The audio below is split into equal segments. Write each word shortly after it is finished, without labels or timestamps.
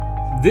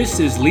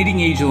This is Leading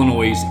Age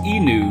Illinois'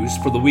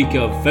 eNews for the week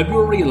of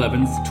February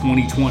 11th,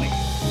 2020.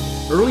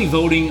 Early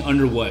voting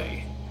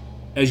underway.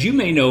 As you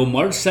may know,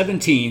 March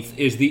 17th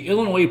is the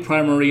Illinois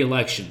primary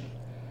election.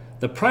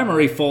 The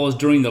primary falls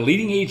during the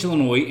Leading Age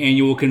Illinois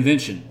annual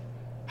convention.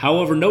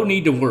 However, no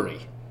need to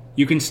worry.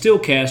 You can still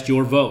cast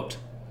your vote.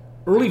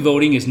 Early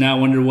voting is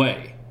now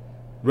underway.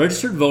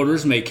 Registered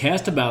voters may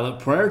cast a ballot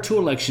prior to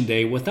Election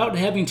Day without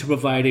having to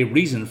provide a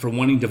reason for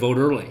wanting to vote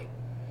early.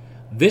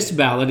 This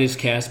ballot is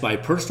cast by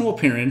personal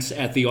appearance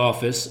at the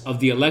office of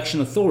the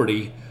election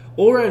authority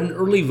or at an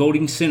early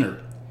voting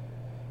center.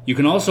 You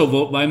can also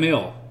vote by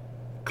mail.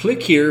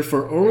 Click here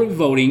for early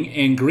voting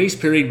and grace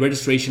period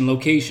registration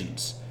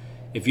locations.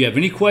 If you have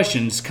any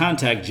questions,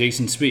 contact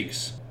Jason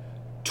Speaks.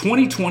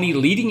 2020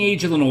 Leading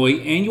Age Illinois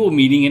Annual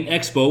Meeting and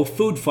Expo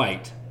Food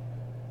Fight.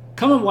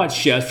 Come and watch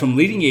chefs from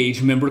Leading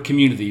Age member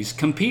communities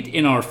compete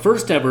in our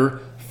first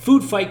ever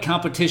food fight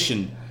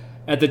competition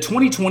at the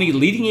 2020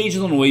 Leading Age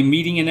Illinois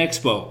Meeting and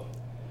Expo.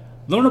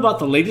 Learn about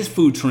the latest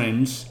food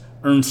trends,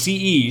 earn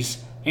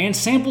CEs, and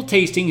sample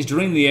tastings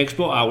during the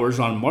expo hours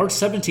on March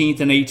 17th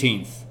and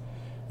 18th.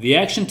 The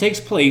action takes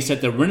place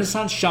at the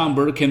Renaissance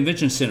Schaumburg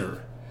Convention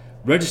Center.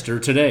 Register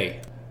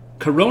today.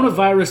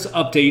 Coronavirus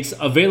updates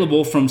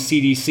available from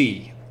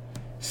CDC.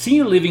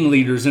 Senior living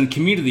leaders and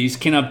communities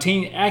can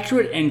obtain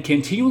accurate and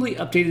continually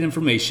updated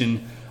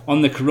information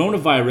on the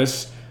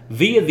coronavirus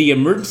via the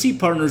Emergency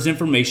Partners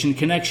Information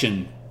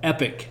Connection,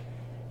 EPIC,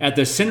 at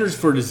the Centers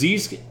for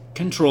Disease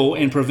Control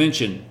and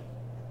Prevention.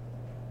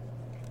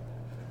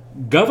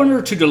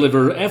 Governor to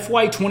deliver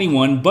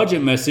FY21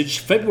 budget message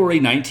February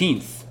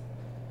 19th.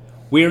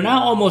 We are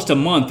now almost a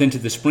month into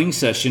the spring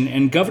session,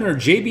 and Governor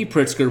J.B.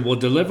 Pritzker will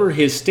deliver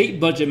his state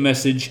budget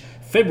message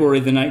February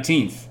the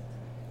 19th.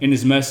 In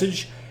his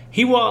message,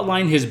 he will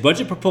outline his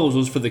budget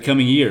proposals for the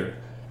coming year,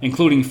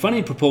 including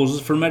funding proposals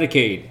for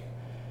Medicaid.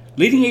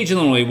 Leading Age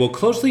Illinois will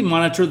closely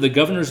monitor the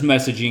governor's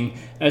messaging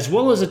as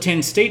well as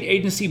attend state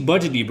agency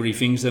budget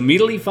debriefings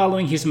immediately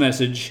following his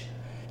message,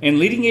 and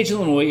Leading Age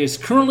Illinois is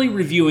currently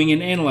reviewing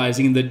and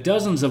analyzing the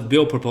dozens of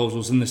bill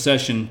proposals in the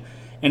session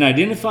and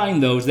identifying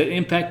those that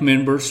impact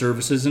member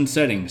services and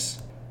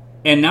settings.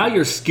 And now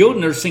your skilled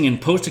nursing and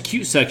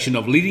post-acute section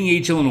of Leading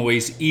Age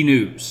Illinois'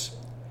 eNews.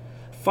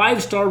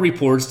 5-star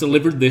reports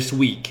delivered this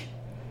week.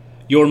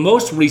 Your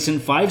most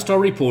recent 5-star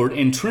report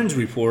and trends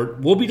report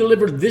will be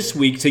delivered this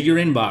week to your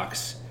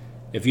inbox.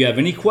 If you have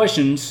any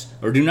questions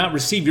or do not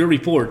receive your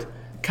report,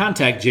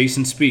 contact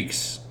Jason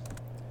Speaks.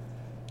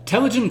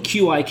 Telegen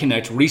QI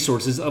Connect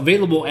resources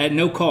available at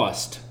no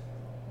cost.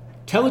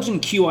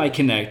 Telegen QI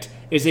Connect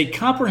is a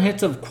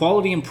comprehensive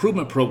quality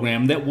improvement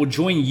program that will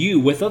join you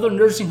with other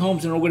nursing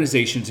homes and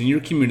organizations in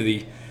your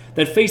community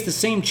that face the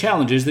same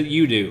challenges that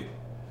you do.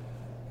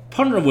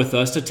 Partner with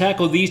us to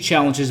tackle these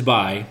challenges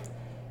by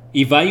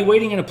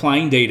evaluating and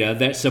applying data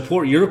that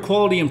support your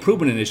quality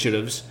improvement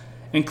initiatives,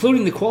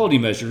 including the quality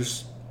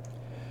measures,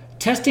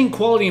 testing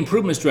quality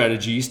improvement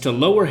strategies to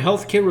lower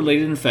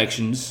healthcare-related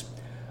infections,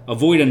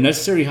 avoid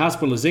unnecessary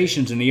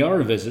hospitalizations and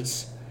ER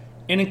visits,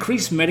 and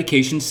increase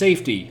medication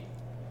safety,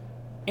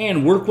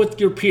 and work with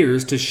your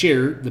peers to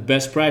share the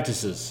best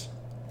practices.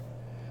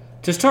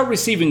 To start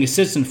receiving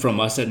assistance from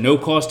us at no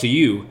cost to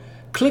you,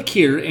 click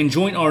here and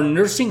join our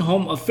Nursing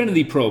Home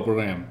Affinity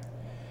program.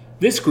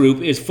 This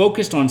group is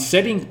focused on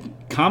setting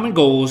common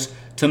goals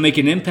to make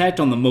an impact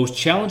on the most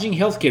challenging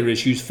healthcare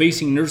issues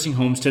facing nursing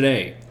homes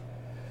today.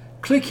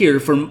 Click here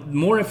for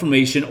more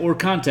information or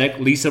contact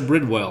Lisa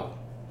Bridwell.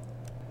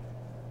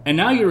 And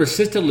now your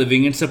assisted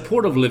living and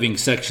supportive living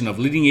section of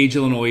Leading Age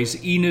Illinois'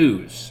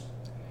 eNews.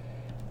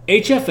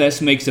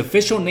 HFS makes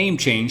official name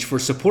change for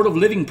supportive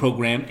living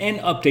program and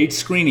updates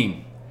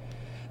screening.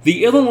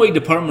 The Illinois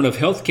Department of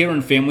Healthcare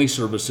and Family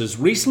Services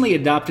recently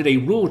adopted a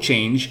rule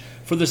change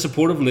for the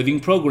supportive living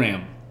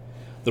program.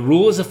 The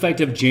rule is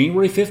effective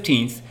January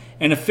 15th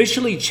and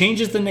officially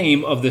changes the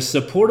name of the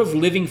Supportive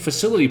Living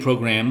Facility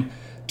Program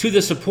to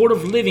the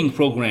Supportive Living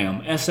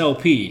Program,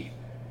 SLP,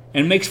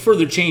 and makes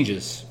further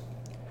changes.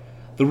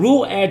 The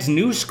rule adds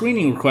new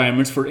screening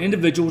requirements for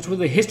individuals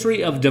with a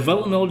history of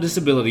developmental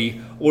disability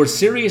or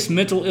serious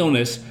mental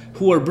illness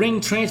who are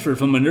being transferred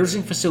from a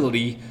nursing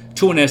facility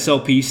to an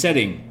SLP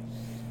setting.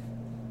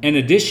 In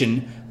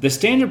addition, the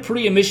standard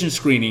pre-admission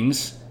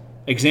screenings,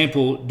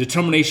 example,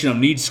 determination of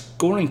needs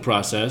scoring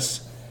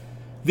process,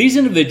 these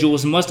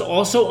individuals must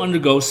also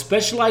undergo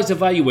specialized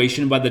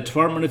evaluation by the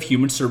Department of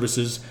Human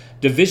Services,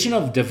 Division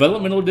of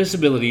Developmental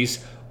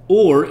Disabilities,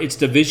 or its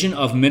Division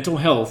of Mental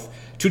Health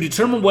to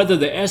determine whether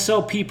the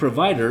SLP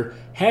provider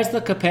has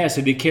the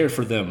capacity to care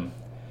for them.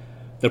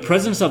 The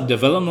presence of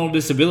developmental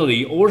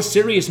disability or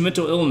serious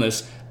mental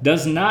illness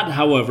does not,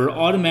 however,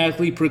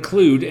 automatically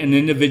preclude an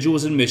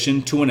individual's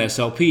admission to an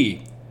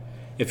SLP.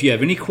 If you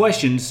have any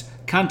questions,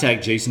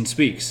 contact Jason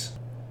Speaks.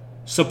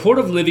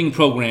 Supportive Living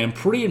Program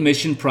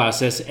Pre-Admission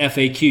Process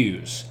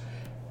FAQs.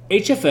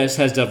 HFS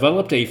has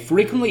developed a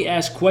frequently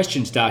asked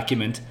questions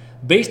document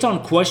based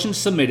on questions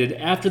submitted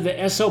after the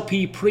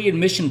SLP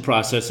pre-admission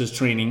processes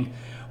training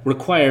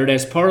required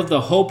as part of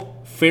the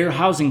HOPE Fair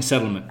Housing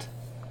Settlement.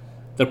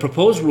 The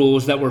proposed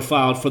rules that were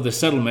filed for the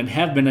settlement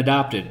have been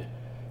adopted.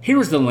 Here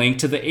is the link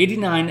to the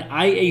 89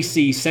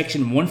 IAC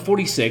Section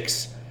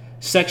 146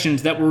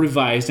 sections that were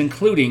revised,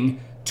 including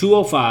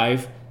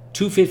 205,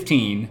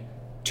 215,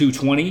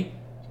 220,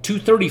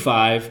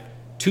 235,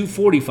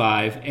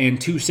 245,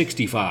 and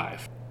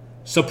 265.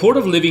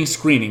 Supportive living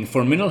screening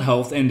for mental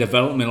health and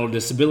developmental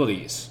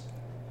disabilities.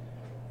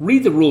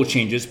 Read the rule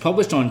changes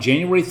published on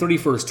January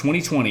 31,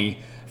 2020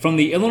 from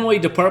the Illinois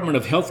Department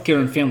of Healthcare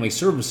and Family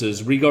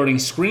Services regarding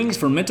screenings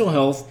for mental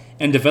health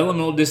and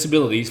developmental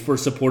disabilities for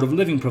supportive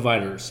living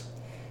providers.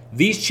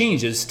 These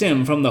changes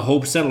stem from the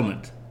HOPE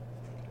settlement.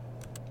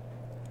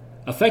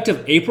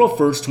 Effective April 1,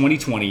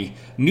 2020,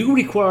 new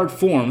required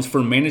forms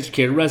for managed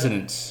care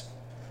residents.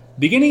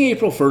 Beginning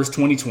April 1,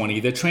 2020,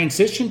 the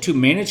transition to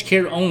managed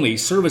care only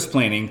service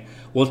planning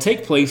will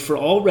take place for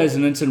all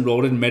residents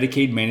enrolled in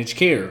Medicaid managed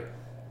care,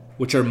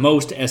 which are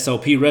most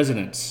SLP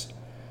residents.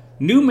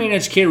 New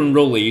managed care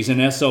enrollees in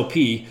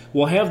SLP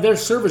will have their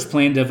service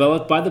plan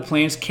developed by the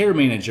plan's care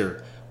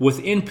manager with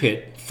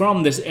input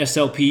from this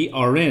SLP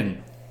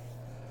RN.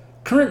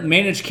 Current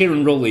managed care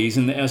enrollees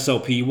in the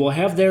SLP will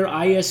have their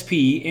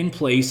ISP in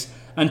place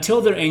until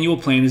their annual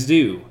plan is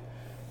due,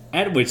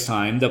 at which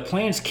time the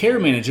plan's care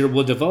manager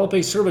will develop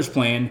a service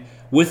plan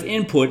with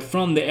input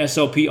from the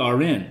SLP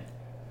RN.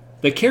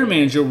 The care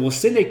manager will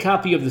send a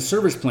copy of the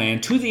service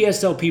plan to the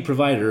SLP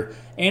provider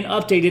and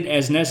update it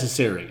as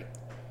necessary.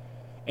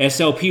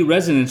 SLP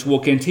residents will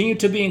continue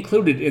to be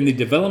included in the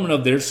development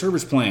of their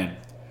service plan.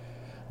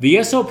 The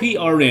SLP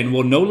RN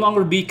will no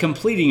longer be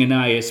completing an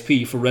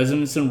ISP for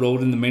residents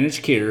enrolled in the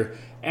managed care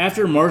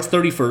after March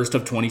 31st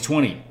of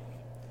 2020.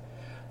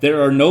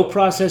 There are no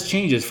process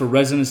changes for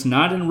residents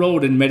not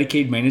enrolled in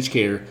Medicaid managed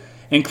care,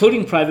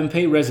 including private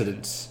pay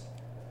residents.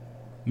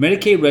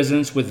 Medicaid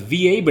residents with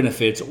VA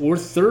benefits or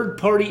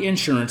third-party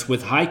insurance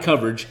with high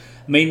coverage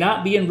may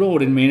not be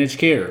enrolled in managed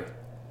care.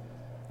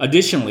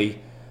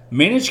 Additionally,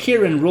 managed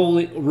care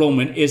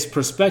enrollment is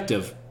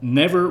prospective,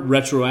 never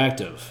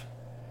retroactive.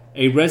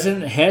 A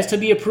resident has to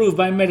be approved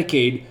by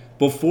Medicaid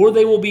before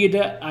they will be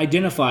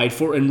identified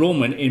for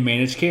enrollment in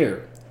managed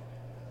care.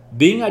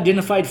 Being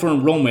identified for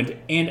enrollment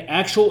and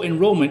actual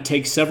enrollment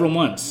takes several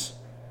months.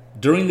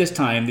 During this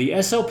time, the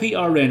SLP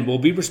RN will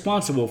be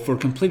responsible for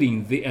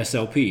completing the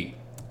SLP.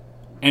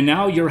 And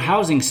now your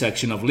housing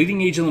section of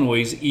Leading Age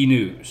Illinois'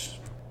 eNews.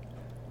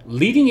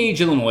 Leading Age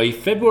Illinois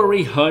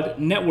February HUD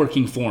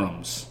Networking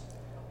Forums.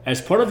 As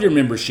part of your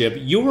membership,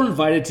 you are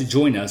invited to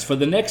join us for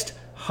the next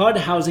HUD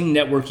Housing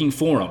Networking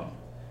Forum.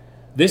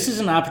 This is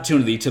an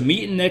opportunity to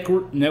meet and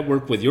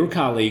network with your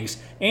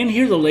colleagues and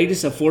hear the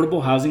latest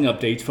affordable housing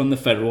updates from the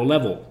federal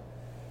level.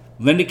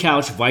 Linda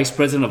Couch, Vice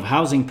President of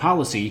Housing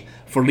Policy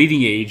for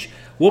Leading Age,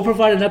 will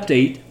provide an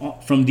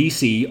update from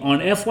D.C. on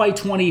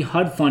FY20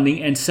 HUD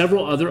funding and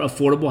several other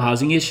affordable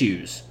housing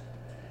issues.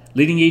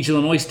 Leading Age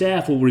Illinois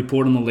staff will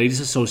report on the latest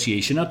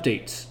association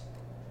updates.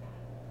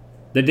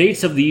 The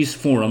dates of these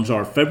forums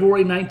are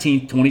February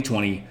 19,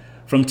 2020,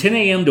 from 10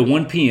 a.m. to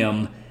 1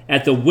 p.m.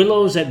 at the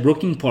Willows at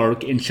Brooking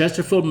Park in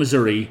Chesterfield,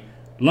 Missouri.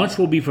 Lunch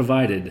will be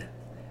provided.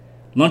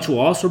 Lunch will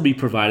also be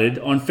provided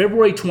on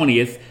February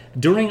 20th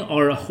during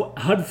our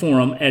HUD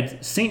Forum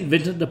at St.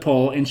 Vincent de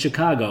Paul in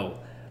Chicago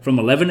from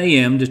 11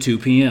 a.m. to 2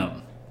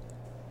 p.m.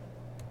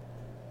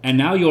 And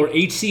now your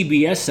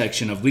HCBS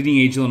section of Leading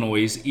Age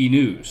Illinois'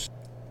 eNews.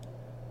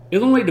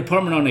 Illinois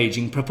Department on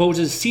Aging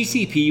proposes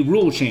CCP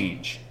rule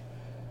change.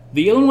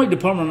 The Illinois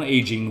Department on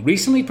Aging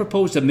recently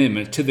proposed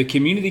amendment to the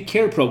Community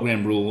Care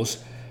Program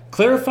rules,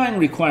 clarifying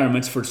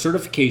requirements for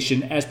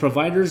certification as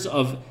providers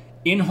of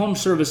in-home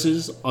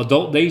services,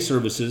 adult day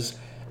services,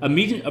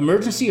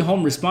 emergency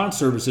home response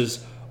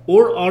services,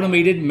 or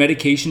automated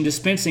medication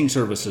dispensing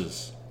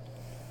services.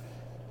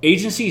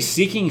 Agencies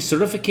seeking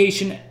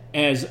certification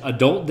as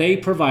adult day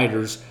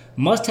providers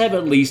must have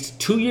at least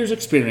 2 years'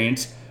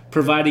 experience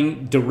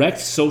providing direct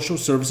social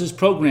services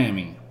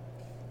programming.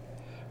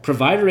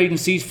 Provider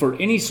agencies for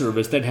any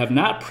service that have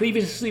not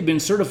previously been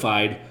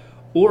certified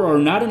or are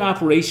not in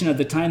operation at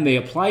the time they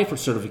apply for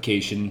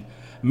certification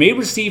may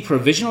receive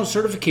provisional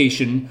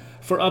certification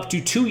for up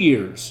to 2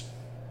 years,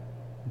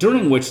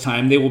 during which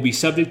time they will be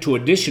subject to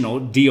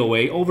additional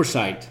DOA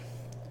oversight.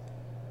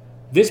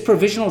 This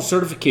provisional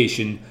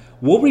certification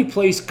will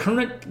replace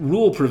current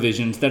rule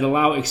provisions that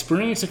allow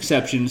experience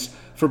exceptions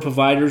for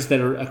providers that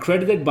are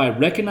accredited by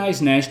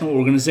recognized national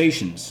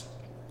organizations.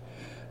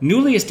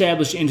 Newly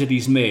established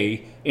entities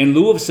may, in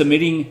lieu of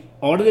submitting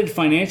audited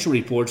financial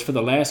reports for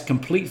the last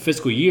complete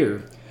fiscal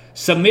year,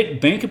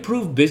 submit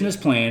bank-approved business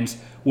plans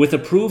with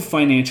approved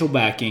financial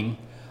backing,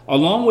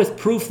 along with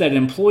proof that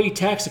employee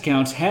tax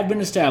accounts have been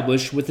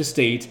established with the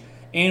state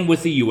and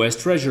with the U.S.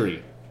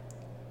 Treasury.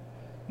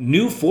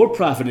 New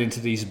for-profit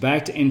entities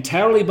backed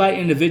entirely by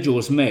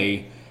individuals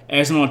may,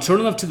 as an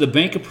alternative to the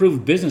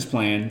bank-approved business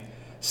plan,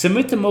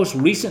 submit the most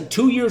recent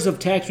 2 years of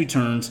tax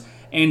returns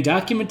and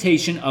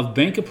documentation of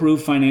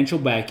bank-approved financial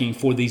backing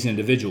for these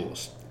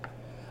individuals.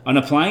 An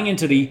applying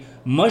entity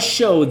must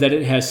show that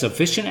it has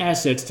sufficient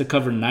assets to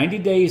cover 90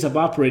 days of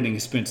operating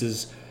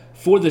expenses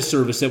for the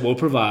service it will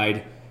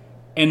provide,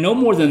 and no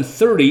more than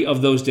 30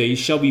 of those days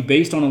shall be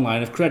based on a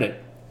line of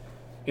credit.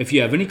 If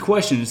you have any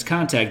questions,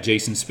 contact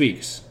Jason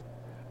Speaks.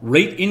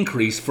 Rate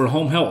increase for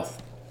home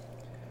health.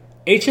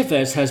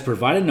 HFS has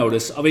provided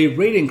notice of a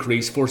rate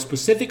increase for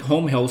specific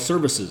home health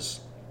services.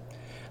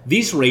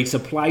 These rates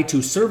apply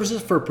to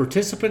services for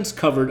participants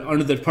covered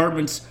under the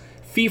Department's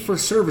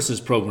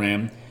Fee-for-Services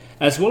program,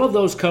 as well as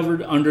those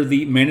covered under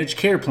the Managed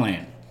Care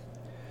Plan.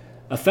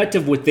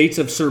 Effective with dates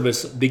of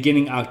service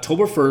beginning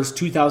October 1st,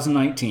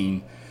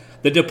 2019,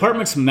 the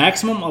Department's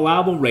maximum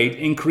allowable rate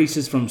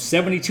increases from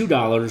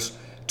 $72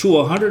 to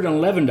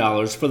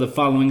 $111 for the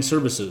following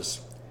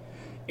services: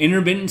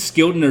 intermittent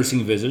skilled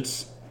nursing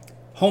visits,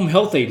 home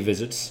health aid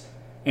visits,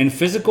 and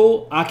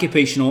physical,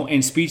 occupational,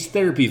 and speech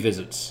therapy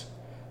visits.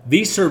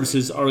 These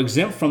services are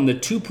exempt from the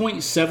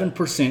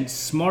 2.7%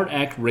 SMART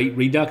Act rate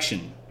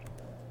reduction.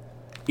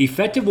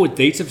 Effective with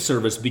dates of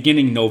service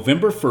beginning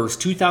November 1st,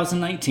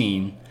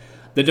 2019,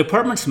 the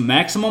Department's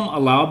maximum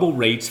allowable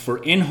rates for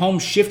in-home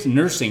shift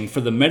nursing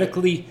for the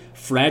medically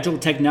fragile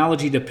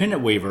technology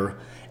dependent waiver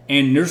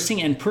and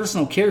nursing and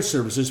personal care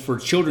services for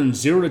children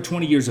 0 to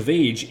 20 years of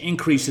age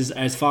increases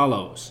as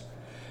follows.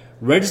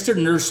 Registered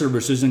nurse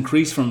services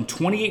increase from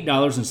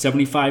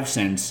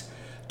 $28.75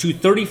 to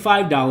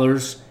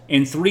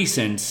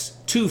 $35.03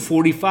 to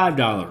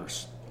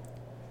 $45.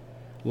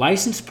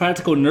 Licensed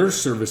practical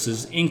nurse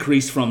services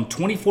increase from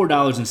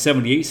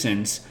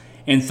 $24.78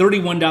 and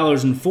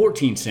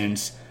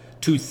 $31.14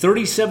 to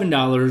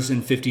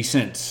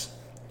 $37.50.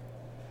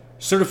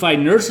 Certified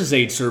nurses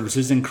aid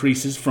services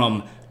increases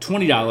from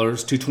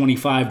 $20 to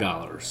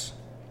 $25.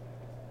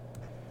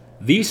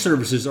 These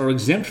services are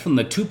exempt from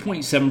the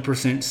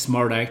 2.7%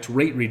 SMART Act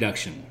rate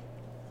reduction.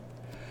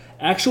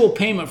 Actual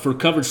payment for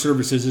covered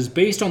services is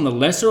based on the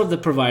lesser of the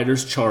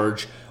provider's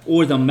charge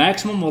or the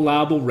maximum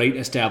allowable rate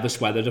established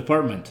by the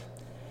Department.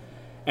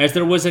 As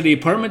there was a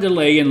Department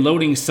delay in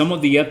loading some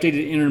of the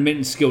updated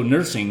intermittent skilled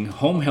nursing,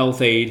 home health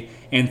aid,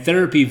 and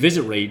therapy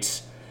visit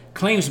rates,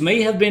 claims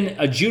may have been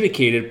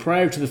adjudicated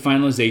prior to the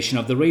finalization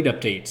of the rate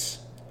updates.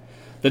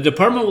 The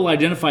Department will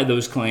identify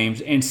those claims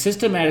and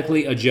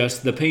systematically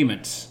adjust the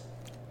payments.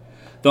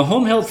 The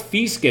home health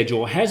fee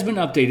schedule has been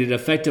updated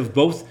effective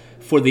both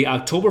for the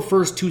October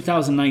 1st,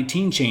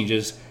 2019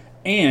 changes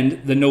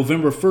and the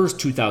November 1st,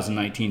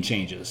 2019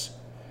 changes.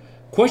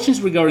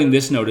 Questions regarding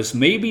this notice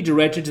may be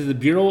directed to the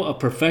Bureau of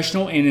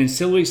Professional and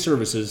Ancillary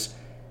Services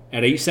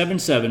at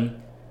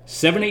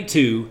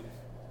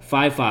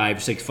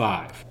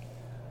 877-782-5565.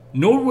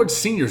 Norwood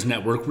Seniors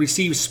Network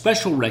receives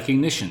special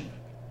recognition.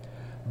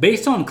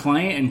 Based on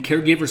client and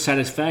caregiver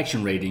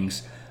satisfaction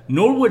ratings,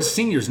 Norwood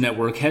Seniors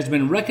Network has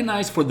been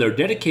recognized for their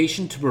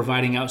dedication to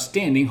providing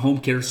outstanding home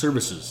care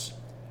services.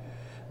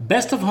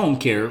 Best of Home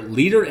Care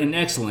Leader in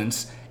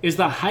Excellence is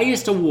the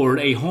highest award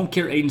a home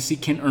care agency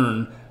can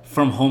earn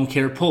from Home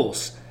Care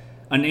Pulse,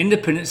 an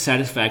independent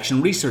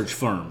satisfaction research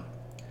firm.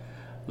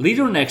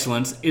 Leader in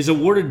Excellence is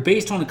awarded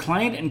based on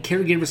client and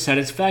caregiver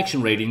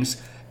satisfaction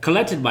ratings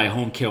collected by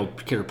Home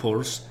Care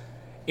Pulse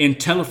in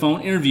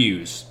telephone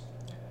interviews.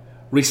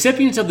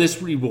 Recipients of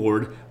this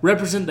reward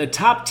represent the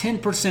top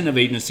 10% of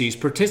agencies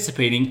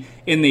participating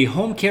in the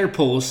Home Care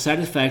Pulse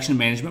Satisfaction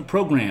Management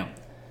Program.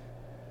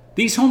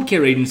 These home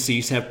care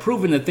agencies have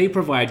proven that they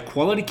provide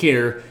quality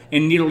care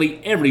in nearly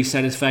every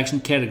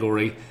satisfaction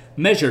category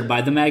measured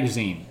by the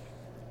magazine.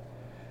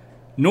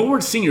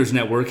 Norwood Seniors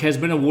Network has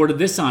been awarded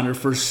this honor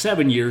for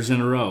 7 years in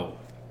a row.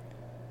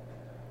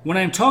 When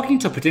I'm talking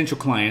to potential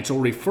clients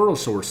or referral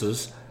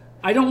sources,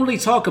 I don't really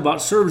talk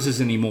about services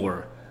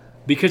anymore,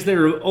 because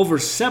there are over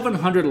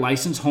 700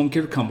 licensed home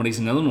care companies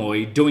in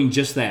Illinois doing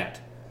just that.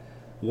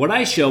 What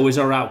I show is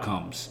our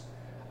outcomes.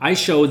 I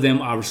show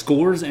them our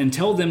scores and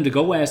tell them to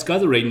go ask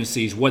other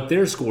agencies what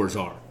their scores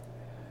are.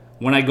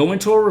 When I go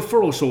into a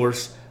referral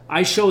source,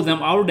 I show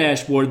them our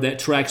dashboard that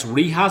tracks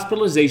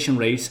rehospitalization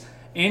rates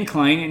and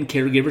client and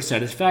caregiver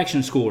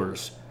satisfaction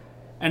scores.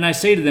 And I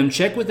say to them,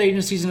 check with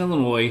agencies in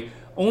Illinois,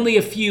 only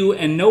a few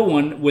and no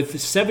one with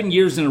 7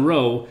 years in a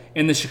row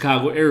in the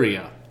Chicago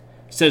area,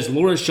 says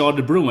Laura Shaw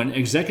DeBruin,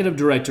 Executive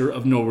Director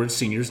of Norwood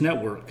Seniors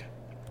Network.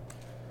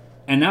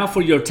 And now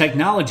for your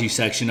technology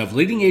section of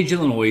Leading Edge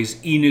Illinois'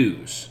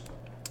 eNews.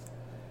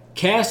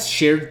 CAST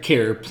Shared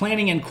Care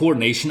Planning and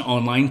Coordination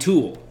Online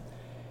Tool.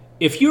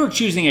 If you are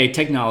choosing a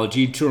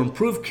technology to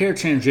improve care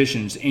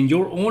transitions in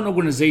your own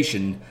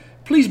organization,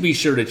 please be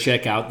sure to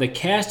check out the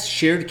CAST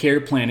Shared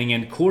Care Planning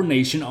and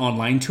Coordination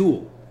Online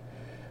Tool.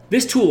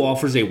 This tool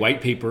offers a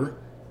white paper,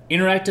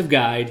 interactive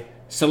guide,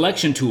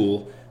 selection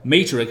tool,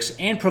 matrix,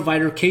 and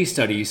provider case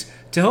studies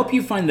to help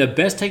you find the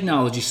best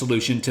technology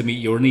solution to meet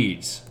your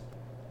needs.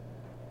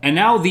 And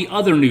now the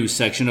other news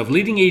section of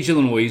Leading Edge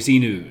Illinois'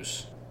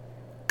 eNews.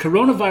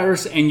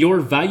 Coronavirus and your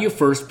Value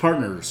First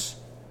partners.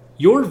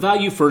 Your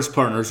Value First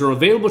partners are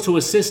available to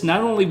assist not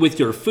only with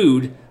your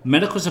food,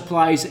 medical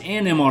supplies,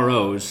 and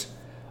MROs.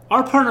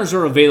 Our partners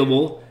are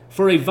available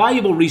for a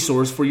valuable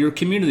resource for your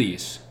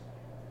communities.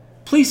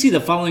 Please see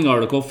the following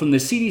article from the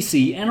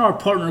CDC and our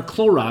partner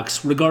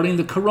Clorox regarding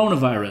the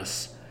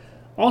coronavirus.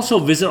 Also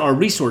visit our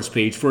resource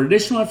page for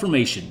additional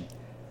information.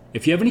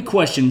 If you have any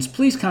questions,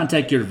 please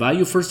contact your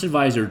Value First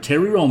advisor,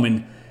 Terry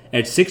Roman,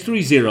 at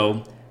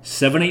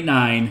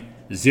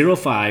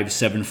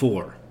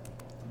 630-789-0574.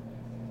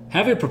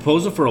 Have a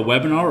proposal for a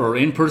webinar or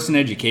in-person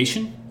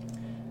education?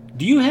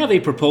 Do you have a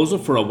proposal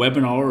for a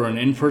webinar or an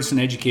in-person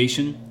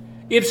education?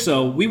 If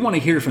so, we want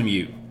to hear from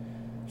you.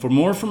 For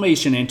more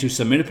information and to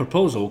submit a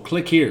proposal,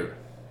 click here.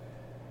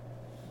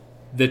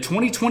 The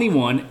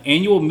 2021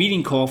 annual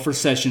meeting call for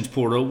sessions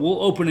portal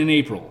will open in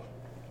April.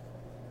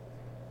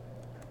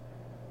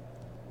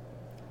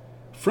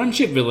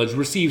 Friendship Village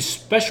receives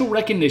special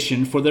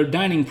recognition for their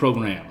dining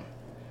program.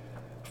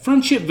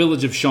 Friendship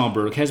Village of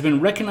Schaumburg has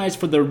been recognized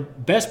for their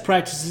best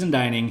practices in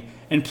dining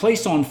and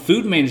placed on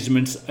Food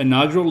Management's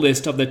inaugural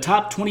list of the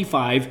top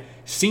 25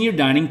 senior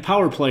dining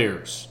power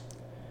players.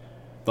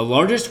 The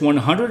largest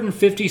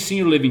 150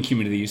 senior living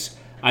communities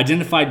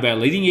identified by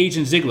Leading Age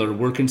and Ziegler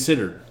were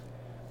considered.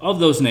 Of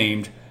those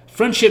named,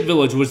 Friendship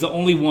Village was the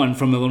only one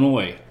from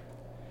Illinois.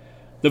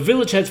 The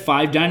village has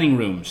 5 dining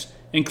rooms,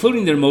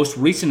 including their most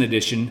recent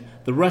addition,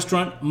 the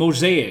restaurant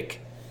Mosaic,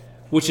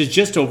 which is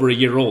just over a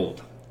year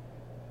old.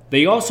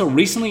 They also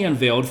recently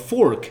unveiled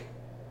Fork,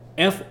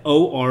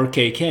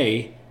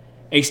 F-O-R-K-K,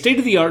 a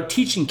state-of-the-art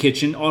teaching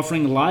kitchen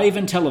offering live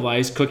and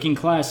televised cooking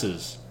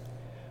classes.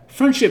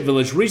 Friendship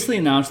Village recently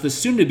announced the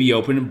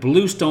soon-to-be-open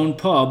Bluestone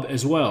Pub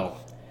as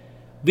well.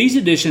 These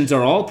additions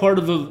are all part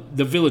of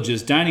the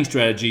village's dining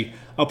strategy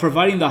of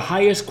providing the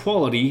highest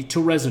quality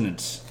to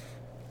residents.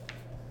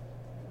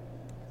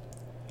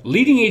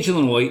 Leading Age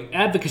Illinois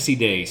Advocacy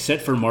Day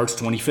set for March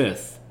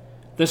 25th.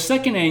 The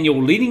second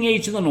annual Leading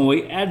Age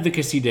Illinois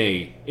Advocacy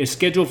Day is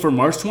scheduled for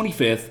March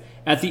 25th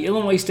at the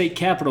Illinois State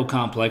Capitol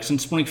Complex in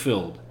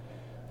Springfield.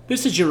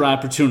 This is your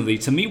opportunity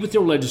to meet with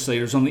your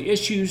legislators on the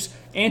issues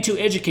and to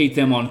educate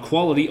them on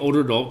quality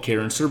older adult care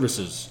and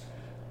services.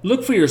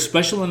 Look for your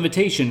special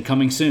invitation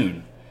coming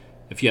soon.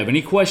 If you have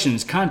any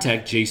questions,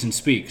 contact Jason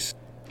Speaks.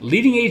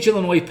 Leading Age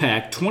Illinois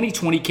PAC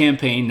 2020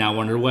 campaign now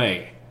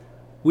underway.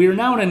 We are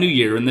now in a new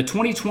year, and the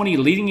 2020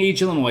 Leading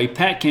Age Illinois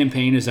PAC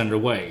campaign is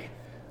underway.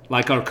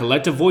 Like our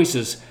collective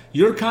voices,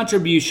 your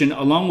contribution,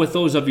 along with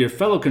those of your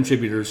fellow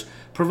contributors,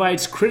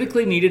 provides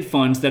critically needed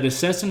funds that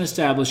assist in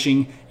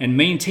establishing and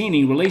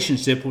maintaining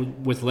relationships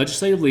with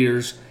legislative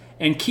leaders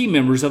and key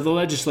members of the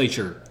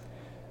legislature.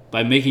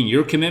 By making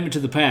your commitment to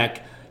the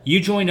PAC,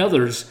 you join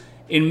others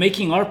in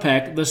making our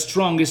PAC the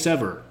strongest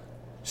ever.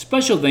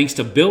 Special thanks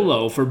to Bill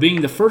Lowe for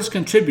being the first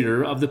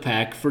contributor of the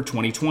PAC for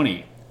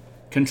 2020.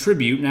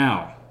 Contribute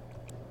now.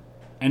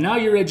 And now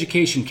your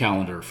education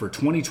calendar for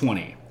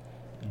 2020.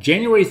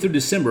 January through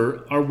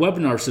December, our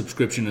webinar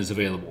subscription is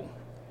available.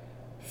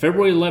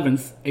 February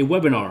 11th, a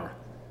webinar,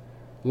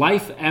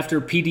 Life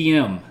After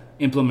PDM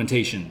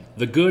Implementation,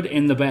 The Good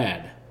and the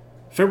Bad.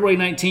 February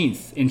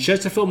 19th, in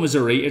Chesterfield,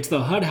 Missouri, it's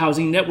the HUD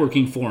Housing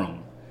Networking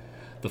Forum.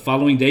 The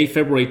following day,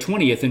 February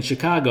 20th, in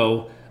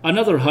Chicago,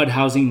 another HUD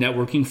Housing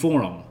Networking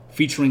Forum,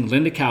 featuring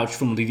Linda Couch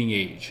from Leading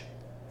Age.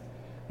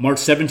 March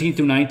 17th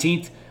through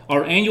 19th,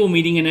 our annual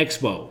meeting and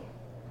expo.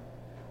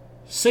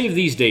 Save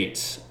these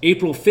dates.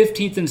 April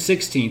 15th and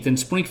 16th in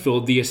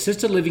Springfield, the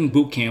Assisted Living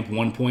Boot Camp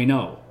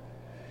 1.0.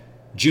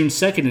 June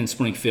 2nd in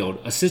Springfield,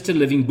 Assisted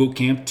Living Boot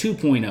Camp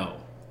 2.0.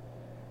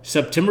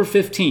 September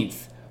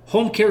 15th,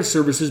 Home Care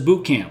Services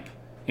Boot Camp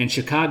in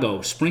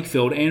Chicago,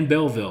 Springfield, and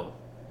Belleville.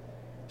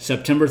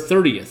 September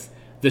 30th,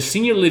 the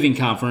Senior Living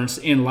Conference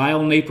in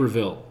Lisle,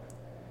 Naperville.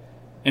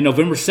 And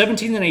November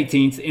 17th and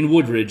 18th in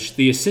Woodridge,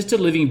 the Assisted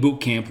Living Boot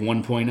Camp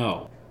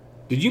 1.0.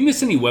 Did you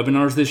miss any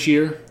webinars this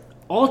year?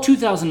 All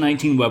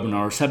 2019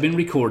 webinars have been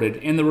recorded,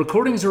 and the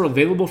recordings are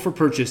available for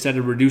purchase at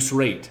a reduced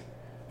rate.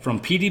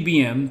 From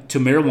PDBM to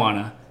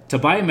marijuana to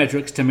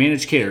biometrics to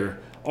managed care,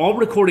 all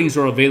recordings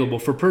are available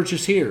for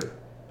purchase here.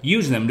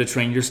 Use them to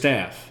train your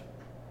staff.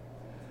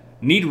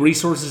 Need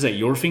resources at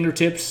your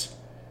fingertips?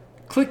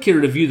 Click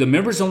here to view the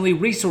members-only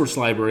resource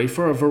library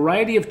for a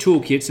variety of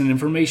toolkits and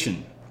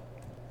information.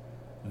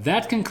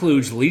 That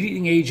concludes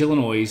Leading Age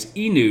Illinois'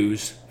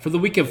 eNews for the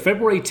week of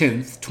February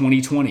 10th,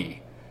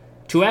 2020.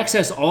 To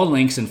access all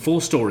links and full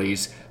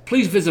stories,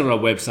 please visit our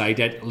website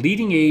at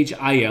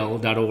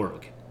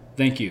leadingageil.org.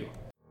 Thank you.